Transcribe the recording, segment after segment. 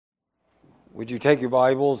Would you take your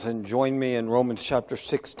Bibles and join me in Romans chapter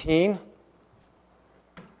 16?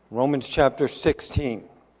 Romans chapter 16.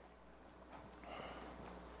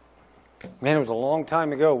 Man, it was a long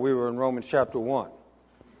time ago we were in Romans chapter 1.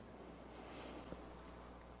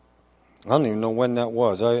 I don't even know when that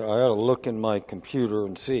was. I ought to look in my computer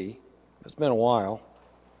and see. It's been a while.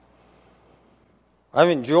 I've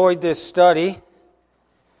enjoyed this study.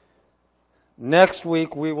 Next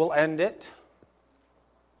week we will end it.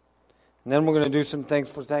 And then we're going to do some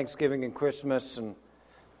things for Thanksgiving and Christmas, and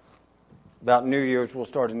about New Year's we'll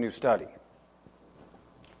start a new study.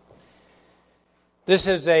 This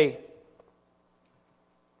is a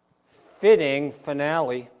fitting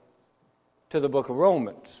finale to the book of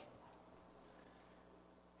Romans.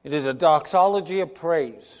 It is a doxology of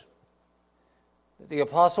praise that the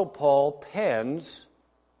Apostle Paul pens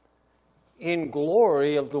in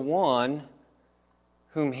glory of the one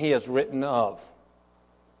whom he has written of.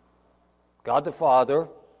 God the Father,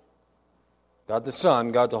 God the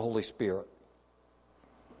Son, God the Holy Spirit.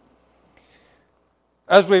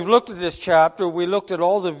 As we've looked at this chapter, we looked at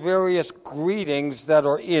all the various greetings that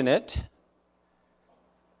are in it.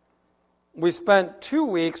 We spent 2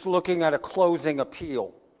 weeks looking at a closing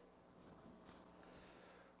appeal.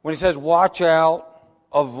 When he says, watch out,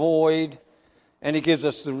 avoid, and he gives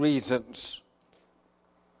us the reasons.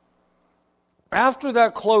 After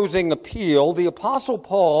that closing appeal, the Apostle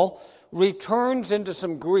Paul returns into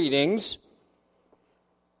some greetings.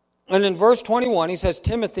 And in verse 21, he says,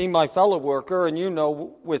 Timothy, my fellow worker, and you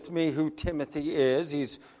know with me who Timothy is.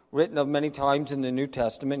 He's written of many times in the New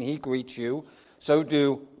Testament. He greets you. So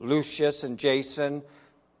do Lucius and Jason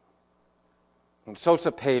and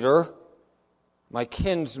Sosipater, my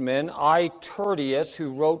kinsmen. I, Tertius, who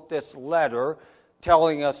wrote this letter,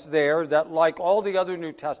 telling us there that like all the other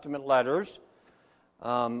New Testament letters,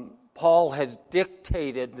 Paul has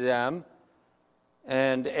dictated them,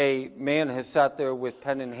 and a man has sat there with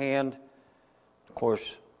pen in hand. Of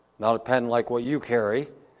course, not a pen like what you carry,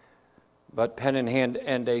 but pen in hand,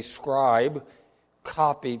 and a scribe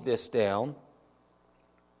copied this down.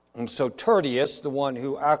 And so Tertius, the one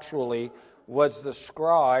who actually was the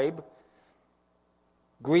scribe,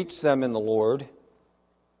 greets them in the Lord.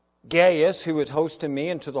 Gaius, who is host to me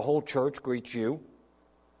and to the whole church, greets you.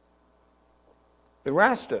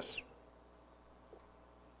 Erastus,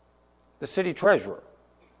 the city treasurer.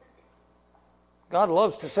 God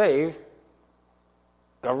loves to save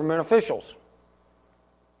government officials.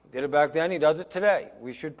 He did it back then, he does it today.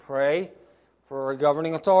 We should pray for our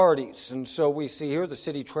governing authorities. And so we see here the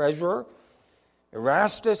city treasurer,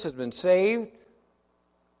 Erastus, has been saved.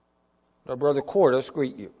 Our brother Quartus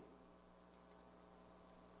greet you.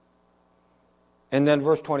 And then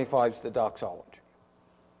verse 25 is the doxology.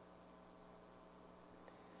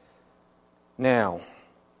 Now,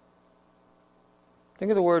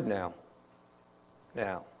 think of the word now.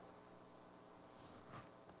 Now.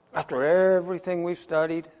 After everything we've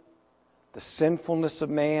studied, the sinfulness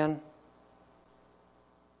of man,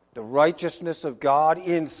 the righteousness of God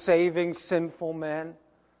in saving sinful men,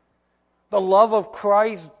 the love of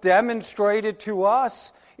Christ demonstrated to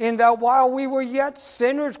us in that while we were yet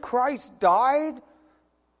sinners, Christ died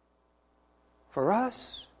for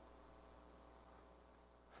us.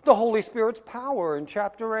 The Holy Spirit's power in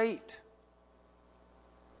chapter 8.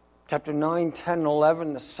 Chapter 9, 10, and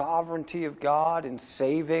 11, the sovereignty of God in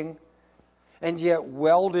saving. And yet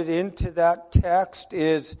welded into that text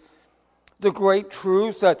is the great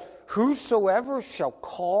truth that whosoever shall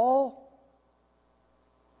call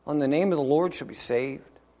on the name of the Lord shall be saved.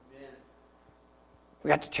 Amen. We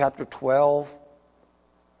got to chapter 12.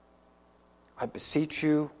 I beseech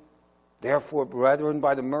you, therefore, brethren,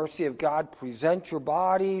 by the mercy of God, present your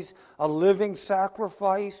bodies a living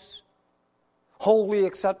sacrifice, wholly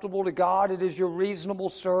acceptable to God. It is your reasonable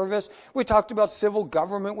service. We talked about civil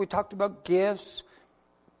government. We talked about gifts.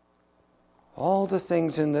 All the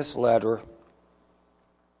things in this letter.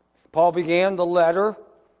 Paul began the letter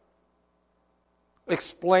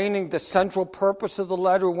explaining the central purpose of the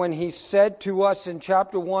letter when he said to us in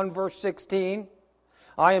chapter 1, verse 16,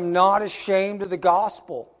 I am not ashamed of the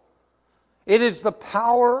gospel. It is the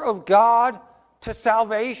power of God to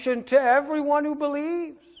salvation to everyone who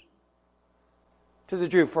believes. To the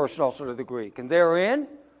Jew first and also to the Greek. And therein,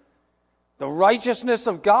 the righteousness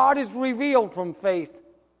of God is revealed from faith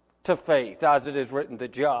to faith, as it is written, the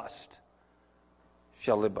just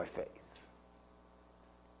shall live by faith.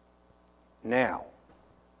 Now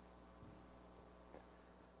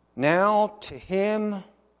to him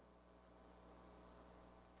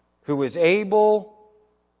who is able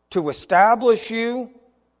to establish you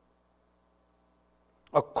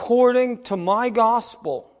according to my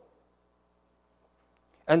gospel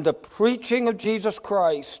and the preaching of Jesus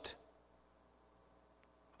Christ,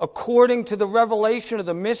 according to the revelation of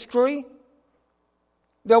the mystery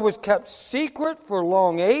that was kept secret for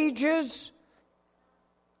long ages,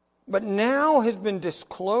 but now has been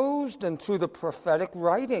disclosed and through the prophetic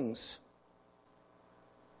writings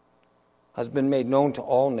has been made known to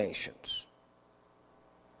all nations,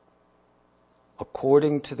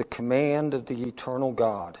 according to the command of the eternal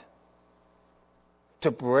God, to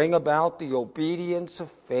bring about the obedience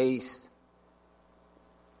of faith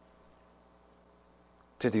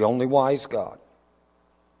to the only wise God.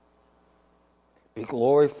 Be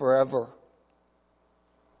glory forever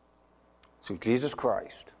through Jesus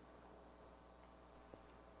Christ.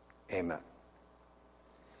 Amen.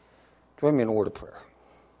 Join me in a word of prayer.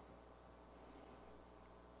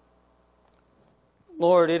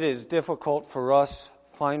 Lord, it is difficult for us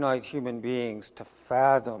finite human beings to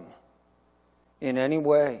fathom in any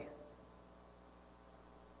way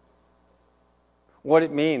what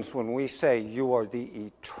it means when we say you are the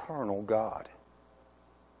eternal God.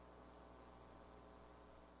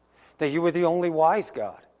 That you are the only wise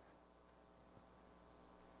God.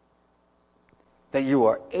 That you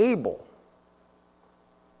are able.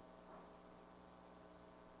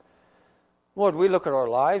 Lord, we look at our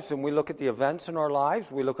lives and we look at the events in our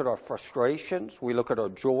lives. We look at our frustrations. We look at our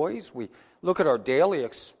joys. We look at our daily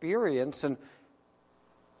experience, and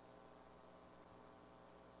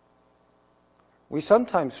we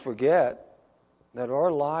sometimes forget that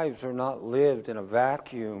our lives are not lived in a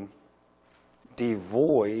vacuum,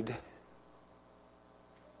 devoid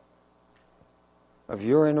of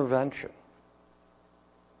your intervention.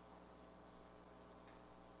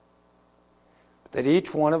 That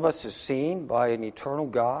each one of us is seen by an eternal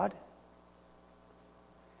God,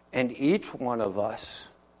 and each one of us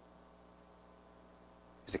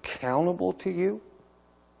is accountable to you,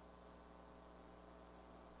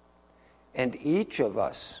 and each of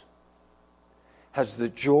us has the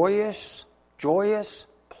joyous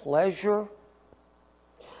pleasure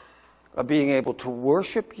of being able to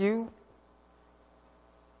worship you.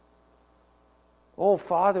 Oh,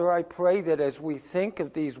 Father, I pray that as we think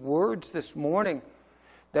of these words this morning,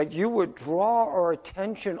 that you would draw our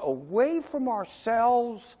attention away from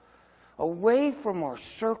ourselves, away from our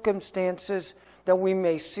circumstances, that we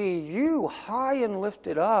may see you high and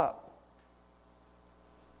lifted up,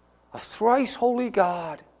 a thrice holy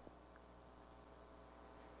God,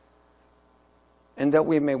 and that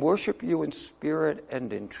we may worship you in spirit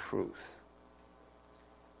and in truth.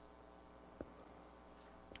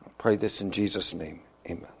 Pray this in Jesus' name.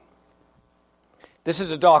 Amen. This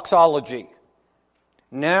is a doxology.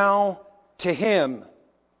 Now to him.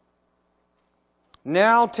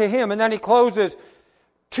 Now to him. And then he closes,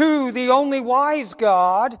 to the only wise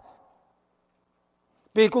God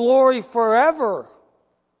be glory forever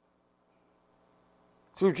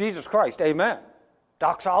through Jesus Christ. Amen.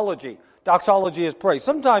 Doxology. Doxology is praise.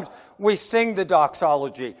 Sometimes we sing the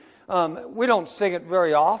doxology. We don't sing it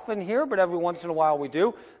very often here, but every once in a while we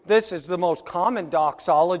do. This is the most common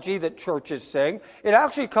doxology that churches sing. It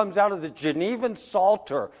actually comes out of the Genevan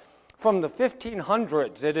Psalter from the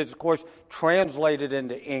 1500s. It is, of course, translated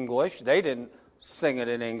into English. They didn't sing it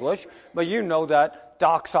in English, but you know that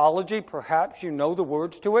doxology. Perhaps you know the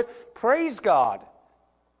words to it. Praise God.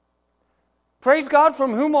 Praise God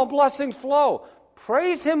from whom all blessings flow.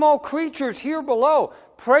 Praise him, all creatures here below.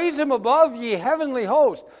 Praise him above, ye heavenly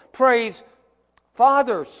host. Praise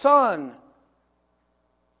Father, Son,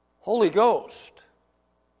 Holy Ghost.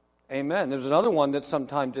 Amen. There's another one that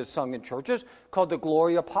sometimes is sung in churches called the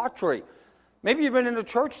Gloria Patri. Maybe you've been in a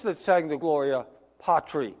church that sang the Gloria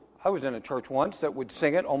Patri. I was in a church once that would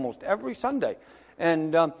sing it almost every Sunday.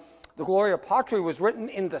 And the Gloria Patri was written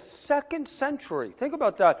in the 2nd century. Think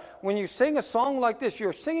about that. When you sing a song like this,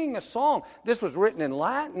 you're singing a song. This was written in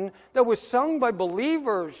Latin that was sung by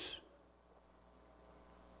believers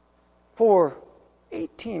for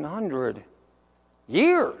 1,800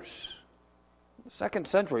 years. The 2nd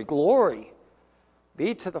century. Glory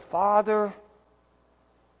be to the Father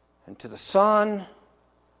and to the Son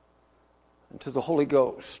and to the Holy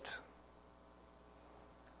Ghost.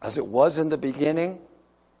 As it was in the beginning,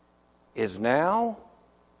 is now,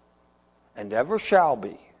 and ever shall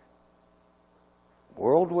be,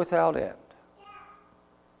 world without end.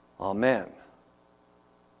 Amen.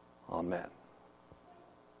 Amen.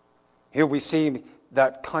 Here we see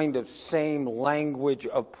that kind of same language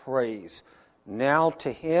of praise. Now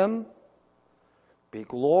to him be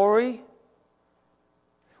glory.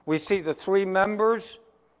 We see the three members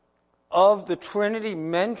of the Trinity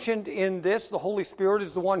mentioned in this. The Holy Spirit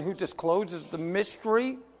is the one who discloses the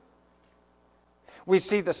mystery. We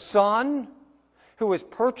see the Son, who has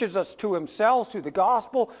purchased us to himself through the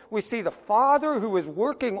gospel. We see the Father who is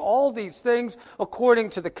working all these things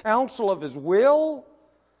according to the counsel of his will.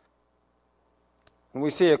 And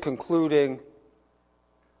we see a concluding,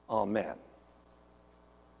 Amen.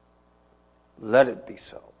 Let it be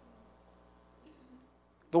so.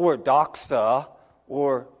 The word doxa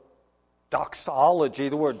or doxology,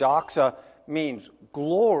 the word doxa means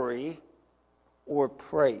glory or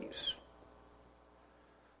praise.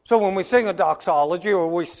 So when we sing a doxology or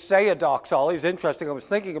we say a doxology, it's interesting, I was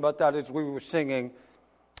thinking about that as we were singing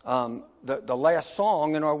the last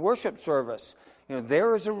song in our worship service.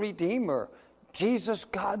 There is a Redeemer, Jesus,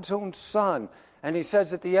 God's own Son. And he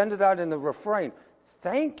says at the end of that in the refrain,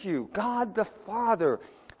 thank you, God the Father,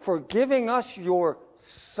 for giving us your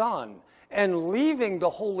Son and leaving the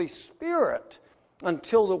Holy Spirit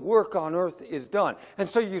until the work on earth is done. And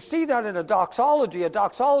so you see that in a doxology. A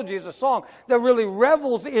doxology is a song that really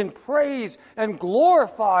revels in praise and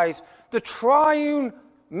glorifies the triune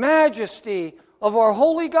majesty of our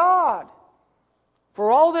holy God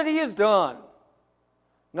for all that he has done,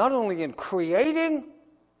 not only in creating,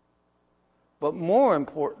 but more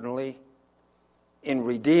importantly, in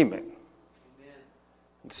redeeming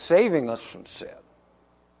and saving us from sin.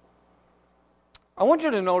 I want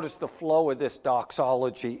you to notice the flow of this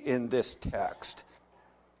doxology in this text.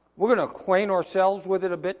 We're going to acquaint ourselves with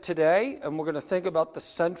it a bit today, and we're going to think about the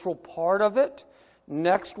central part of it.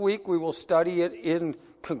 Next week, we will study it in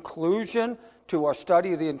conclusion to our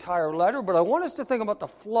study of the entire letter, but I want us to think about the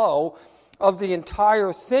flow of the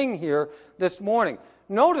entire thing here this morning.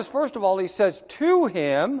 Notice, first of all, he says, to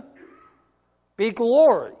him be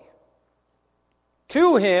glory.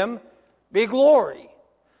 To him be glory.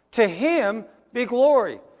 To him be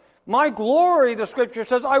glory. My glory, the scripture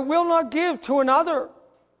says, I will not give to another.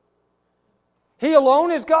 He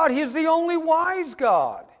alone is God. He is the only wise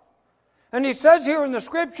God. And he says here in the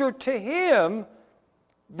scripture, to him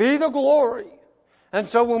be the glory. And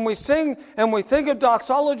so when we sing and we think of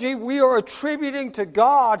doxology, we are attributing to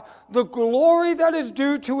God the glory that is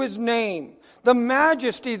due to his name, the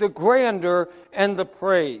majesty, the grandeur, and the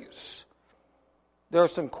praise. There are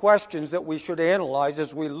some questions that we should analyze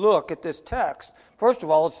as we look at this text. First of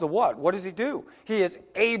all, it's the what. What does he do? He is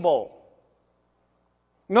able.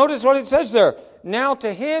 Notice what it says there. Now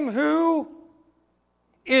to him who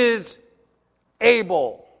is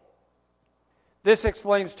able. This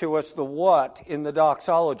explains to us the what in the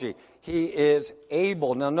doxology. He is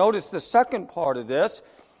able. Now notice the second part of this.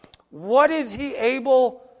 What is he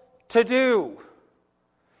able to do?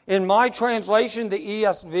 In my translation, the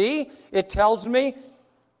ESV, it tells me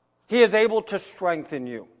he is able to strengthen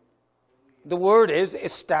you. The word is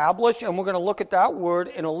establish, and we're going to look at that word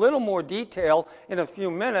in a little more detail in a few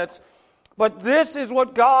minutes. But this is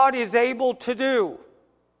what God is able to do.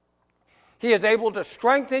 He is able to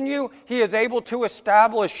strengthen you. He is able to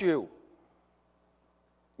establish you.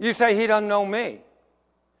 You say, he doesn't know me.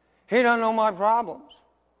 He doesn't know my problems.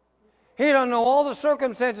 He doesn't know all the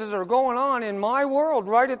circumstances that are going on in my world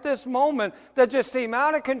right at this moment that just seem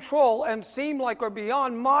out of control and seem like are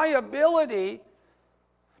beyond my ability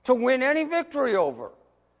to win any victory over.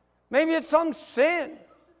 Maybe it's some sin.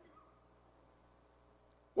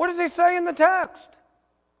 What does he say in the text?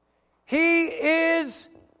 He is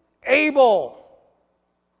able.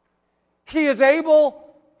 He is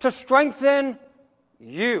able to strengthen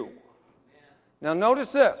you. Now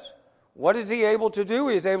notice this. What is he able to do?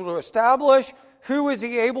 He is able to establish. Who is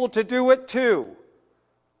he able to do it to?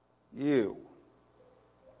 You.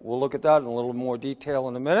 We'll look at that in a little more detail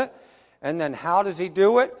in a minute. And then how does he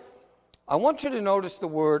do it? I want you to notice the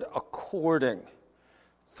word according.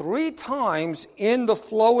 3 times in the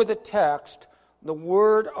flow of the text, the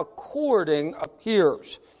word according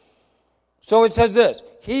appears. So it says this.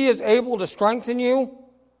 He is able to strengthen you.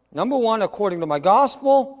 Number 1, according to my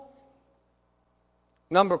gospel.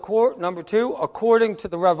 Number 2, according to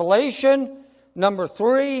the revelation. Number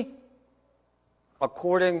 3,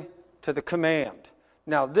 according to the command.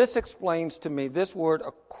 Now, this explains to me, this word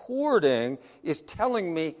according is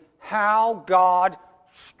telling me how God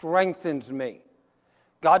strengthens me.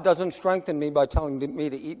 God doesn't strengthen me by telling me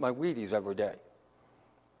to eat my Wheaties every day.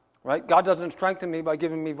 Right? God doesn't strengthen me by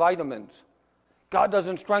giving me vitamins. God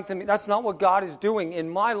doesn't strengthen me. That's not what God is doing in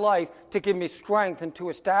my life to give me strength and to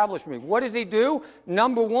establish me. What does he do?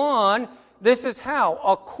 Number 1, this is how.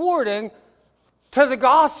 According to the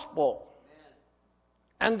gospel.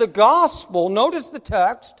 And the gospel, notice the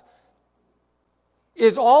text,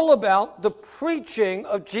 is all about the preaching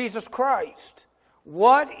of Jesus Christ.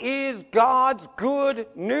 What is God's good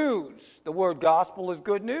news? The word gospel is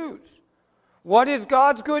good news. What is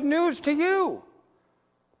God's good news to you?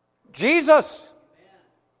 Jesus.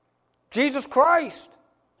 Jesus Christ,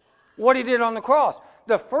 what he did on the cross.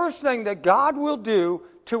 The first thing that God will do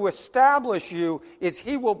to establish you is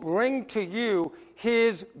he will bring to you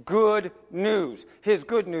his good news. His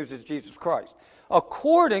good news is Jesus Christ.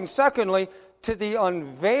 According, secondly, to the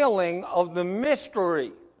unveiling of the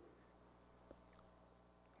mystery.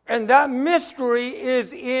 And that mystery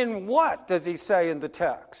is in what, does he say in the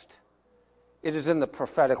text? It is in the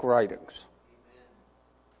prophetic writings.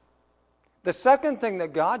 The second thing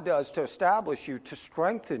that God does to establish you, to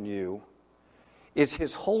strengthen you, is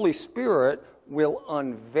his Holy Spirit will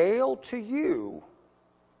unveil to you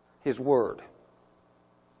his word,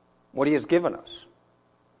 what he has given us.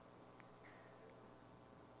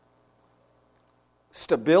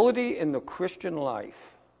 Stability in the Christian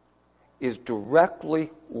life is directly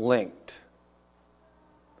linked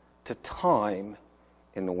to time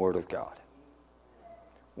in the Word of God.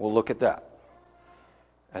 We'll look at that.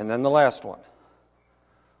 And then the last one.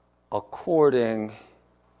 According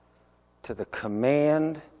to the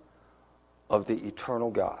command of the eternal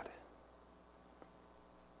God.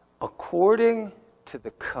 According to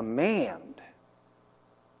the command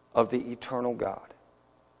of the eternal God.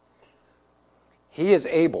 He is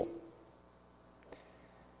able,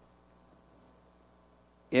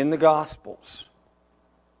 in the Gospels,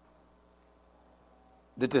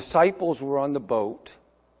 the disciples were on the boat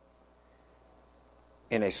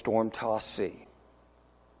in a storm-tossed sea.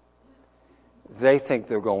 They think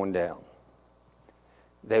they're going down.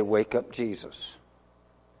 They wake up Jesus.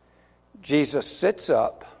 Jesus sits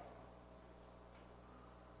up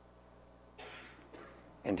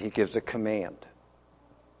and he gives a command.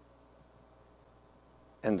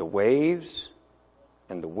 And the waves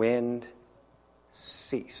and the wind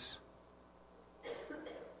cease.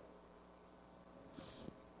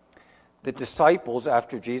 The disciples,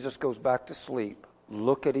 after Jesus goes back to sleep,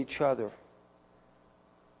 look at each other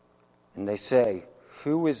and they say,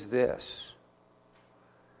 "Who is this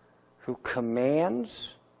who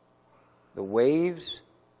commands the waves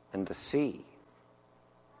and the sea,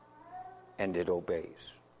 and it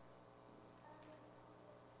obeys?"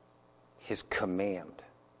 His command.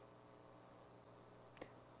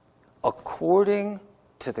 According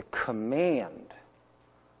to the command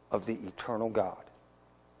of the eternal God.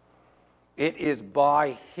 It is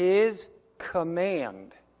by his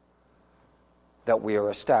command that we are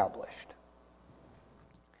established.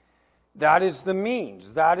 That is the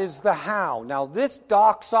means. That is the how. Now, this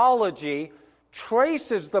doxology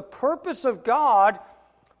traces the purpose of God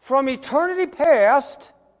from eternity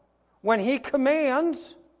past, when he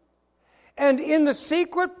commands, and in the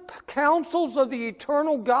secret counsels of the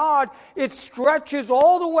eternal God, it stretches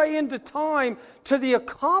all the way into time to the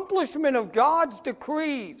accomplishment of God's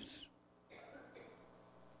decrees.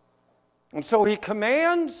 And so he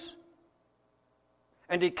commands,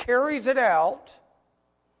 and he carries it out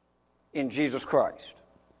in Jesus Christ.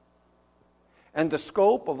 And the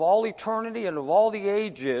scope of all eternity and of all the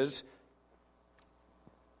ages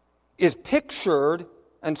is pictured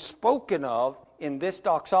and spoken of in this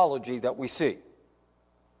doxology that we see.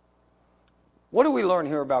 What do we learn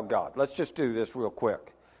here about God? Let's just do this real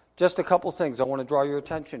quick. Just a couple things I want to draw your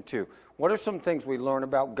attention to. What are some things we learn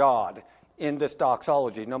about God in this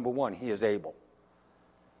doxology? Number one, he is able.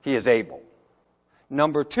 He is able.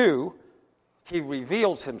 Number two, he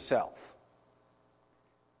reveals himself.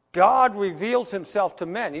 God reveals himself to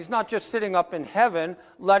men. He's not just sitting up in heaven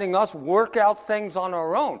letting us work out things on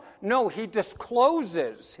our own. No, he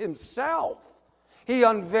discloses himself. He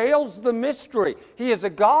unveils the mystery. He is a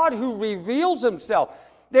God who reveals himself.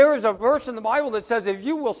 There is a verse in the Bible that says, if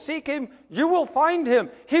you will seek him, you will find him.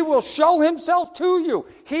 He will show himself to you.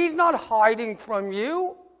 He's not hiding from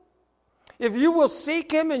you. If you will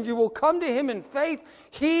seek him and you will come to him in faith,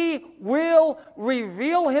 he will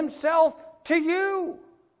reveal himself to you.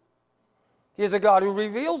 He is a God who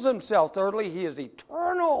reveals himself. Thirdly, he is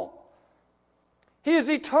eternal. He is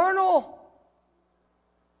eternal.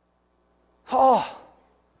 Oh,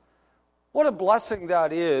 what a blessing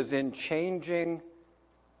that is in changing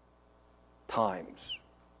times.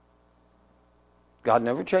 God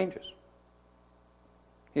never changes.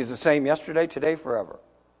 He's the same yesterday, today, forever.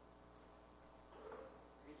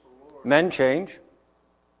 Men change.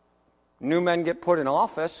 New men get put in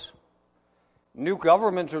office. New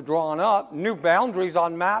governments are drawn up. New boundaries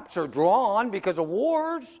on maps are drawn because of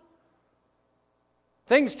wars.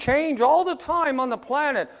 Things change all the time on the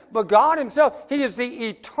planet. But God himself, he is the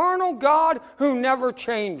eternal God who never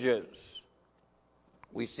changes.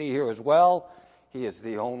 We see here as well, he is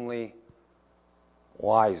the only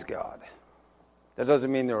wise God. That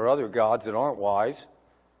doesn't mean there are other gods that aren't wise.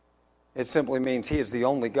 It simply means he is the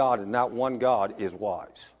only God, and that one God is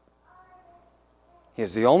wise. He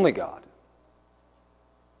is the only God,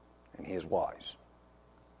 and He is wise.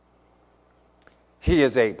 He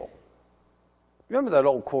is able. Remember that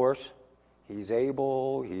old chorus? He's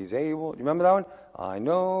able, He's able. Do you remember that one? I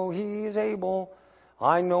know He is able.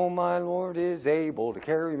 I know my Lord is able to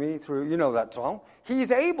carry me through. You know that song.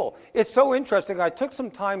 He's able. It's so interesting. I took some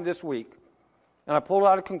time this week, and I pulled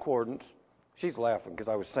out a concordance. She's laughing because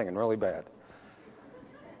I was singing really bad.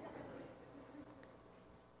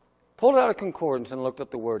 Pulled out a concordance and looked up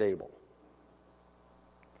the word able.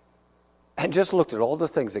 And just looked at all the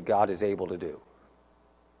things that God is able to do.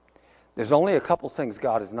 There's only a couple things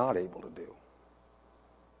God is not able to do.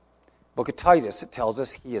 Book of Titus, it tells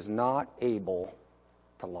us He is not able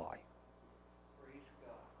to lie.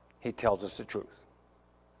 He tells us the truth.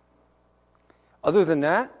 Other than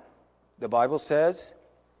that, the Bible says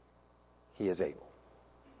He is able.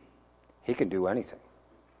 He can do anything.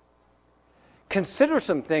 Consider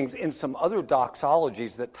some things in some other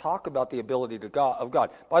doxologies that talk about the ability of God.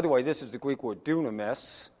 By the way, this is the Greek word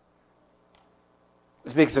dunamis.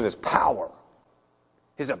 It speaks of His power,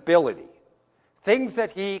 His ability, things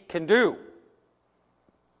that He can do.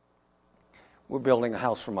 We're building a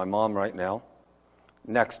house for my mom right now,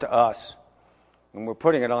 next to us, and we're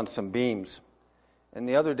putting it on some beams. And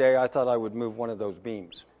the other day, I thought I would move one of those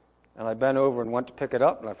beams. And I bent over and went to pick it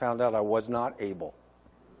up, and I found out I was not able.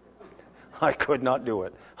 I could not do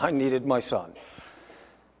it. I needed my son.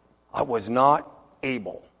 I was not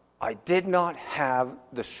able. I did not have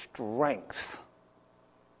the strength.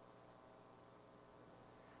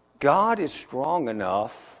 God is strong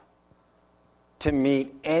enough to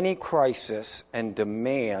meet any crisis and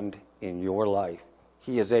demand in your life.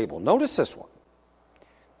 He is able. Notice this one.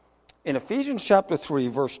 In Ephesians chapter 3,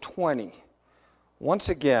 verse 20, once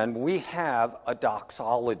again, we have a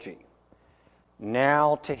doxology.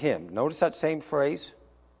 Now to Him. Notice that same phrase.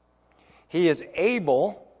 He is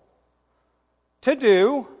able to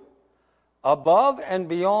do above and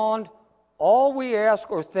beyond all we ask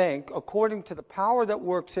or think according to the power that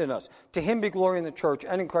works in us. To Him be glory in the church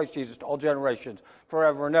and in Christ Jesus to all generations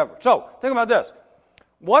forever and ever. So, think about this.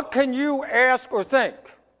 What can you ask or think?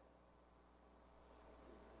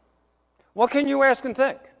 What can you ask and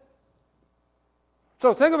think?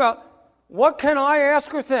 So think about, what can I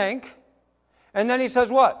ask or think? And then he says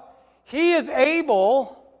what? He is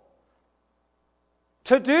able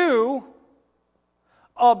to do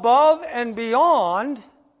above and beyond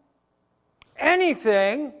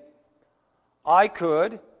anything I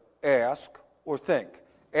could ask or think.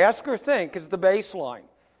 Ask or think is the baseline.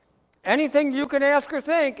 Anything you can ask or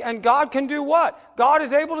think, and God can do what? God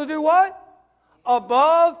is able to do what?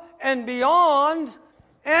 Above and beyond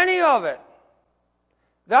any of it.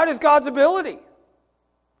 That is God's ability.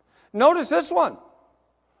 Notice this one.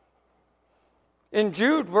 In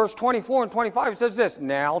Jude, verse 24 and 25, it says this,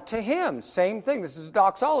 now to Him, same thing, this is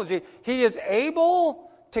doxology, He is able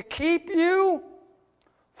to keep you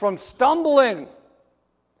from stumbling.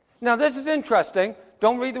 Now this is interesting.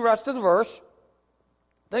 Don't read the rest of the verse.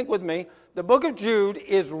 Think with me. The book of Jude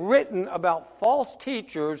is written about false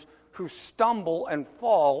teachers who stumble and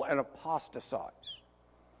fall and apostatize.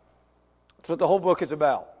 That's what the whole book is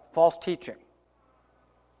about. False teaching.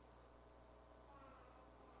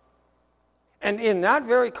 And in that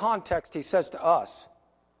very context, he says to us,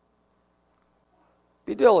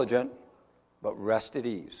 be diligent, but rest at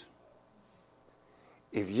ease.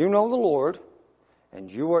 If you know the Lord,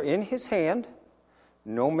 and you are in His hand,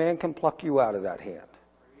 no man can pluck you out of that hand.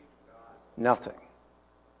 Nothing.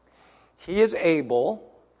 He is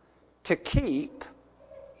able to keep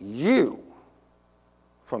you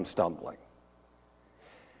from stumbling.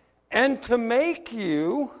 And to make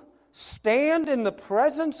you stand in the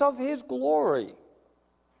presence of His glory.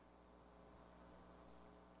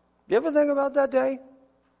 You ever think about that day?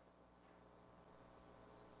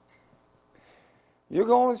 You're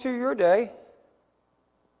going through your day,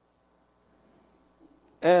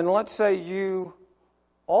 and let's say you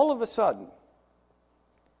all of a sudden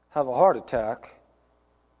have a heart attack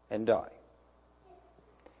and die.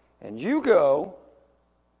 And you go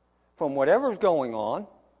from whatever's going on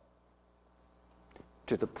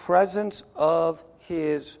to the presence of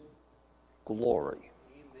His glory.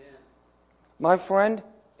 Amen. My friend,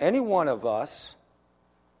 any one of us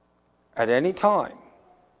at any time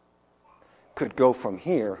could go from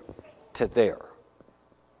here to there.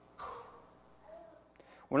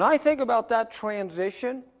 When I think about that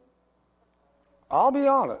transition, I'll be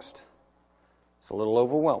honest, it's a little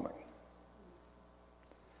overwhelming.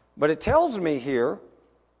 But it tells me here,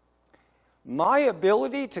 my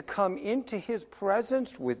ability to come into His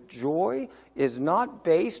presence with joy is not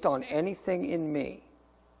based on anything in me.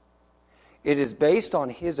 It is based on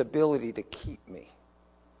his ability to keep me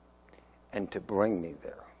and to bring me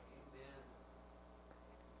there.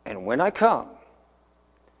 And when I come,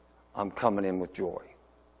 I'm coming in with joy.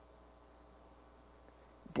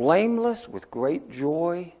 Blameless with great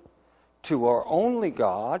joy to our only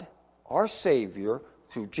God, our Savior,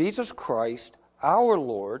 through Jesus Christ, our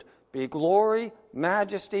Lord, be glory,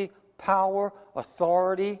 majesty, power,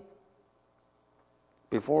 authority,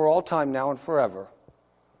 before all time, now and forever.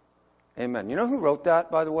 Amen. You know who wrote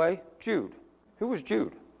that, by the way? Jude. Who was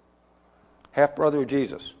Jude? Half-brother of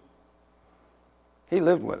Jesus. He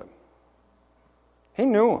lived with him. He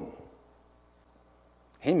knew him.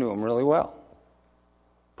 He knew him really well.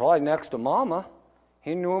 Probably next to Mama,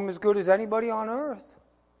 he knew him as good as anybody on earth.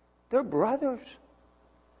 They're brothers.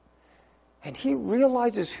 And he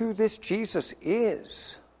realizes who this Jesus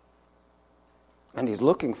is. And he's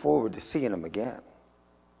looking forward to seeing him again.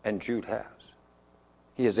 And Jude has.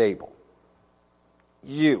 He is able.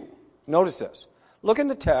 You. Notice this. Look in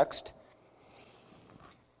the text.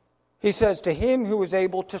 He says, to him who is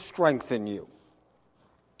able to strengthen you.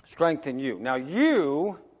 Strengthen you. Now,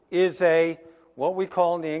 you is what we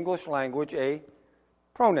call in the English language, a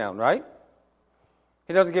pronoun, right?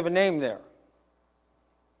 He doesn't give a name there.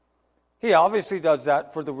 He obviously does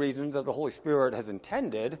that for the reasons that the Holy Spirit has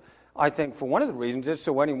intended. I think for one of the reasons is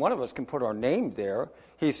so any one of us can put our name there.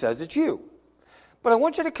 He says it's you. But I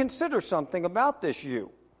want you to consider something about this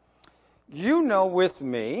you. You know with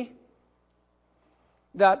me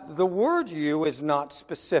that the word you is not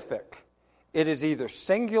specific. It is either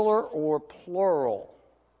singular or plural.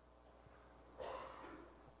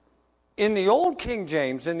 In the Old King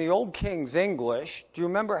James, in the Old King's English, do you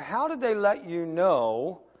remember how did they let you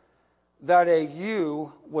know that a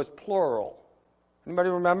you was plural? Anybody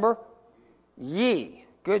remember? Ye.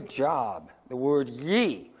 Good job. The word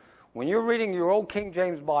ye. When you're reading your Old King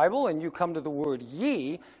James Bible and you come to the word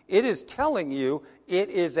ye, it is telling you it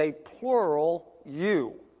is a plural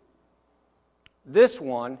you. This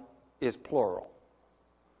one is plural.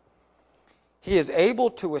 He is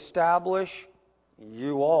able to establish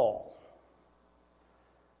you all.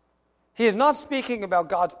 He is not speaking about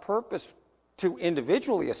God's purpose to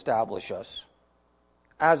individually establish us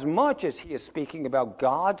as much as he is speaking about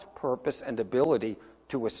God's purpose and ability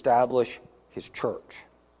to establish his church.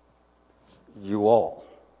 You all.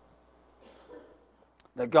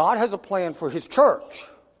 That God has a plan for his church.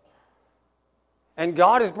 And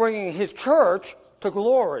God is bringing his church to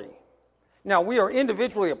glory. Now, we are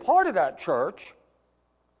individually a part of that church,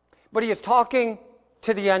 but he is talking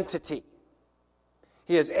to the entity.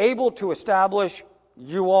 He is able to establish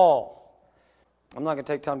you all. I'm not going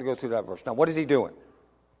to take time to go through that verse. Now, what is he doing?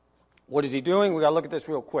 What is he doing? We've got to look at this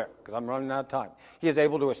real quick because I'm running out of time. He is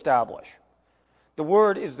able to establish. The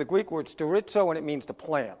word is the Greek word sterizo, and it means to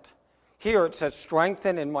plant. Here it says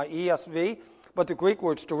strengthen in my ESV, but the Greek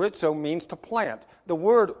word sterizo means to plant. The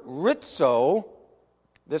word ritzo,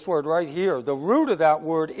 this word right here, the root of that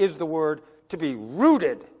word is the word to be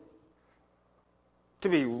rooted. To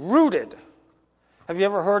be rooted. Have you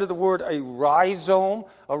ever heard of the word a rhizome?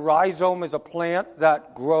 A rhizome is a plant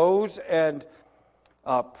that grows and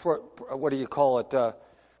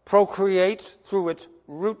procreates through its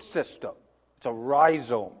root system. It's a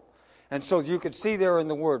rhizome. And so you could see there in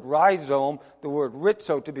the word rhizome, the word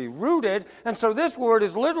ritzo, to be rooted. And so this word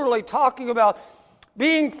is literally talking about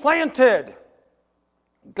being planted.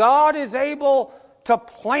 God is able to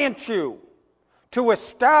plant you, to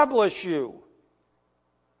establish you.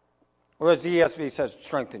 Or as the ESV says,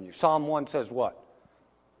 strengthen you. Psalm 1 says what?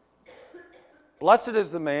 Blessed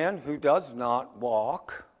is the man who does not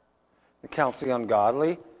walk the counsel of the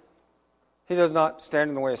ungodly. He does not stand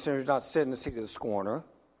in the way of sinners, does not sit in the seat of the scorner.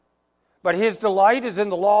 But his delight is in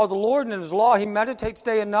the law of the Lord, and in his law he meditates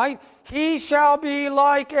day and night. He shall be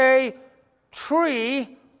like a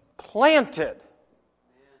tree planted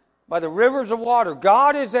by the rivers of water.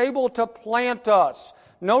 God is able to plant us.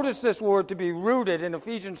 Notice this word, to be rooted, in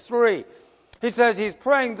Ephesians 3. He says he's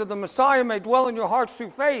praying that the Messiah may dwell in your hearts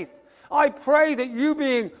through faith. I pray that you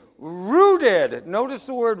being rooted, notice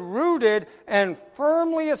the word rooted, and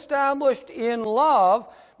firmly established in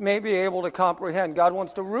love, may be able to comprehend. God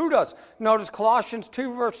wants to root us. Notice Colossians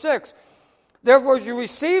 2 verse 6. Therefore, as you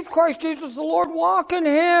received Christ Jesus the Lord, walk in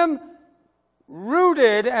him,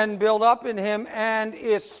 rooted and built up in him, and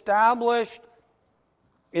established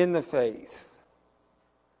in the faith.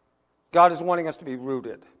 God is wanting us to be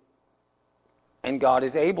rooted. And God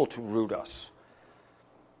is able to root us.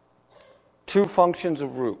 Two functions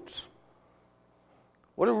of roots.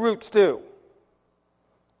 What do roots do?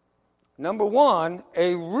 Number one,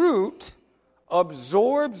 a root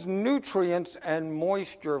absorbs nutrients and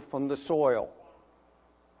moisture from the soil.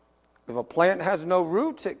 If a plant has no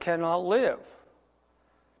roots, it cannot live,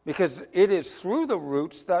 because it is through the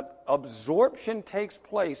roots that absorption takes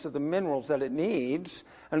place of the minerals that it needs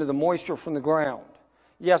and of the moisture from the ground.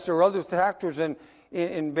 Yes, there are other factors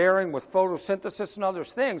in bearing with photosynthesis and other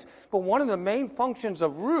things, but one of the main functions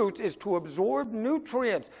of roots is to absorb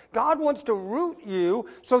nutrients. God wants to root you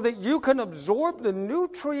so that you can absorb the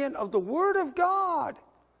nutrient of the Word of God.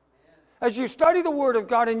 As you study the Word of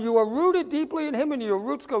God and you are rooted deeply in Him and your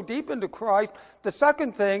roots go deep into Christ, the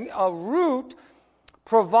second thing, a root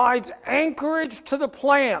provides anchorage to the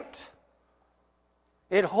plant.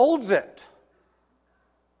 It holds it.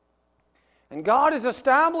 And God is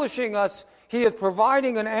establishing us. He is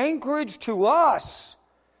providing an anchorage to us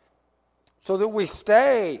so that we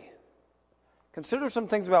stay. Consider some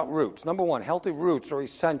things about roots. Number one, healthy roots are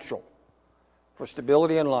essential for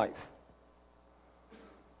stability in life.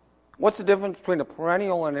 What's the difference between a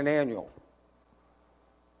perennial and an annual?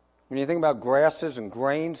 When you think about grasses and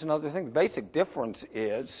grains and other things, the basic difference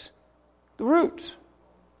is the roots.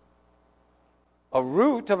 A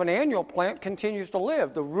root of an annual plant continues to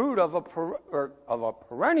live. The root of a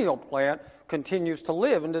perennial plant continues to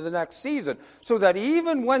live into the next season. So that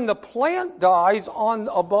even when the plant dies on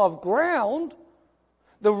above ground,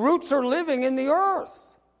 the roots are living in the earth.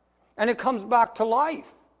 And it comes back to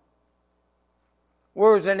life.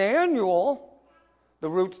 Whereas an annual, the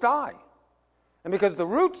roots die. And because the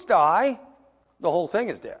roots die, the whole thing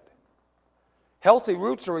is dead. Healthy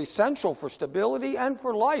roots are essential for stability and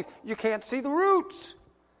for life. You can't see the roots.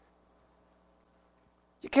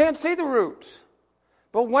 You can't see the roots.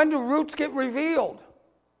 But when do roots get revealed?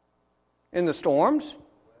 In the storms.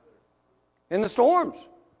 In the storms.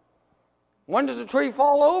 When does a tree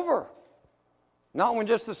fall over? Not when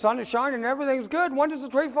just the sun is shining and everything's good. When does the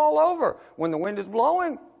tree fall over? When the wind is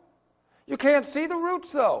blowing. You can't see the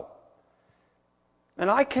roots, though. And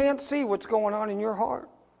I can't see what's going on in your heart.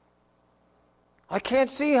 I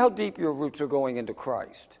can't see how deep your roots are going into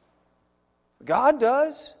Christ. God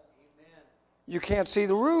does. Amen. You can't see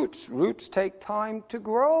the roots. Roots take time to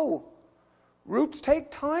grow. Roots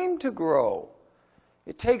take time to grow.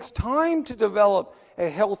 It takes time to develop a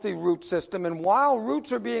healthy root system. And while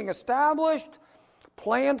roots are being established,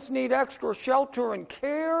 plants need extra shelter and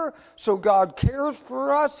care. So God cares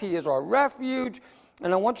for us. He is our refuge.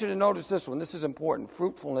 And I want you to notice this one. This is important.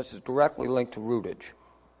 Fruitfulness is directly linked to rootage.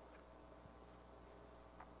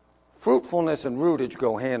 Fruitfulness and rootage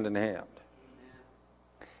go hand in hand.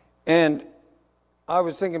 And I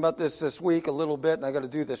was thinking about this week a little bit, and I got to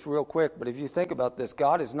do this real quick, but if you think about this,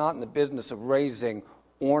 God is not in the business of raising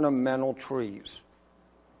ornamental trees.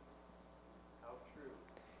 How true.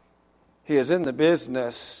 He is in the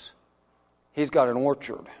business, He's got an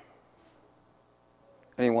orchard,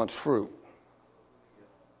 and He wants fruit.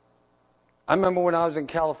 I remember when I was in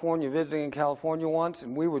California, visiting in California once,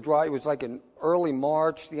 and we were driving, it was like in early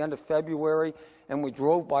March, the end of February, and we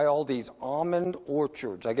drove by all these almond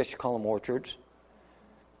orchards. I guess you call them orchards.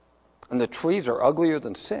 And the trees are uglier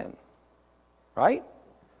than sin, right?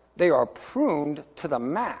 They are pruned to the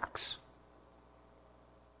max.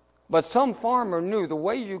 But some farmer knew the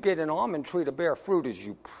way you get an almond tree to bear fruit is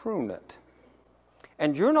you prune it.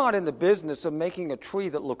 And you're not in the business of making a tree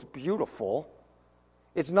that looks beautiful.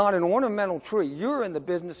 It's not an ornamental tree. You're in the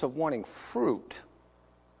business of wanting fruit.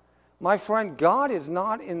 My friend, God is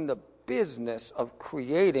not in the business of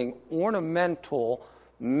creating ornamental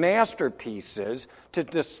masterpieces to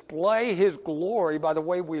display His glory by the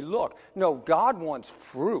way we look. No, God wants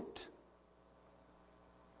fruit.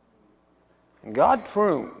 And God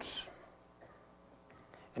prunes.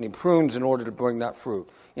 And He prunes in order to bring that fruit.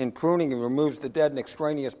 In pruning, He removes the dead and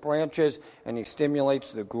extraneous branches, and He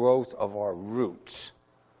stimulates the growth of our roots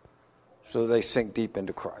so they sink deep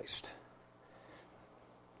into Christ.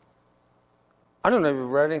 I don't know if you've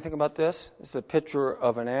read anything about this. It's a picture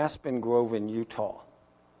of an aspen grove in Utah.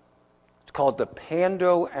 It's called the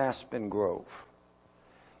Pando Aspen Grove.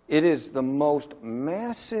 It is the most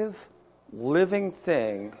massive living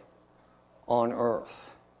thing on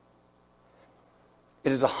earth.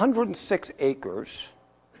 It is 106 acres.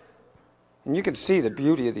 And you can see the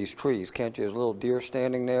beauty of these trees, can't you? There's a little deer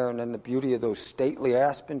standing there, and then the beauty of those stately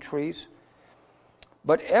aspen trees.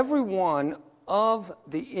 But every one of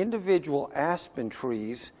the individual aspen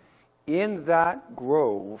trees in that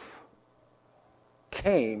grove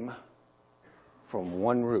came from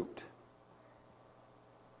one root.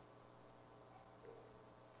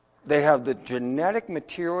 They have the genetic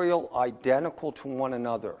material identical to one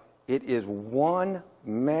another. It is one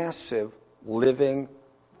massive living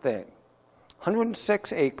thing.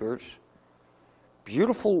 106 acres,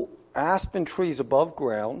 beautiful aspen trees above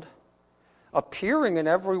ground, appearing in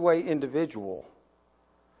every way individual,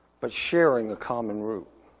 but sharing a common root.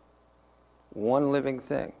 One living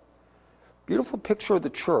thing. Beautiful picture of the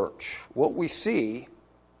church. What we see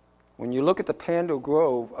when you look at the Pando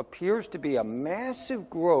Grove appears to be a massive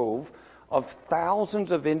grove of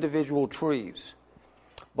thousands of individual trees.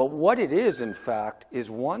 But what it is, in fact, is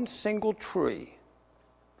one single tree,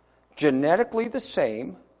 genetically the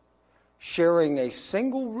same, sharing a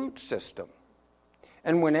single root system.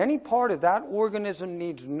 And when any part of that organism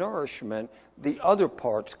needs nourishment, the other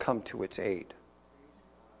parts come to its aid.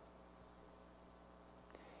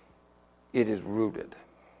 It is rooted.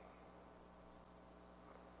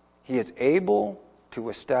 He is able to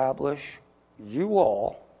establish you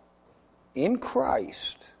all in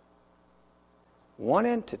Christ, one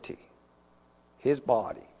entity, his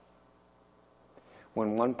body.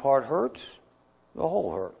 When one part hurts, the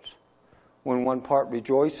whole hurts. When one part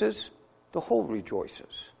rejoices, the whole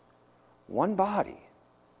rejoices. One body.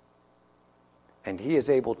 And he is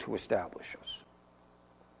able to establish us.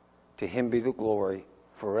 To him be the glory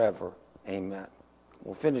forever. Amen.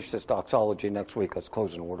 We'll finish this doxology next week. Let's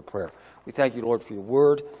close in a word of prayer. We thank you, Lord, for your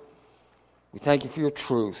word. We thank you for your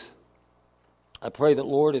truth. I pray that,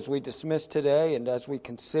 Lord, as we dismiss today and as we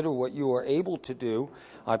consider what you are able to do,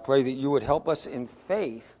 I pray that you would help us in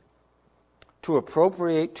faith to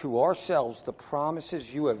appropriate to ourselves the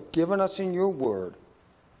promises you have given us in your word,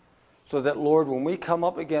 so that, Lord, when we come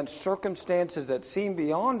up against circumstances that seem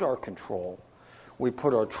beyond our control, we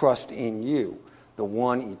put our trust in you, the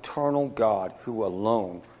one eternal God who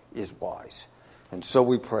alone is wise. And so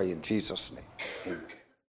we pray in Jesus' name. Amen.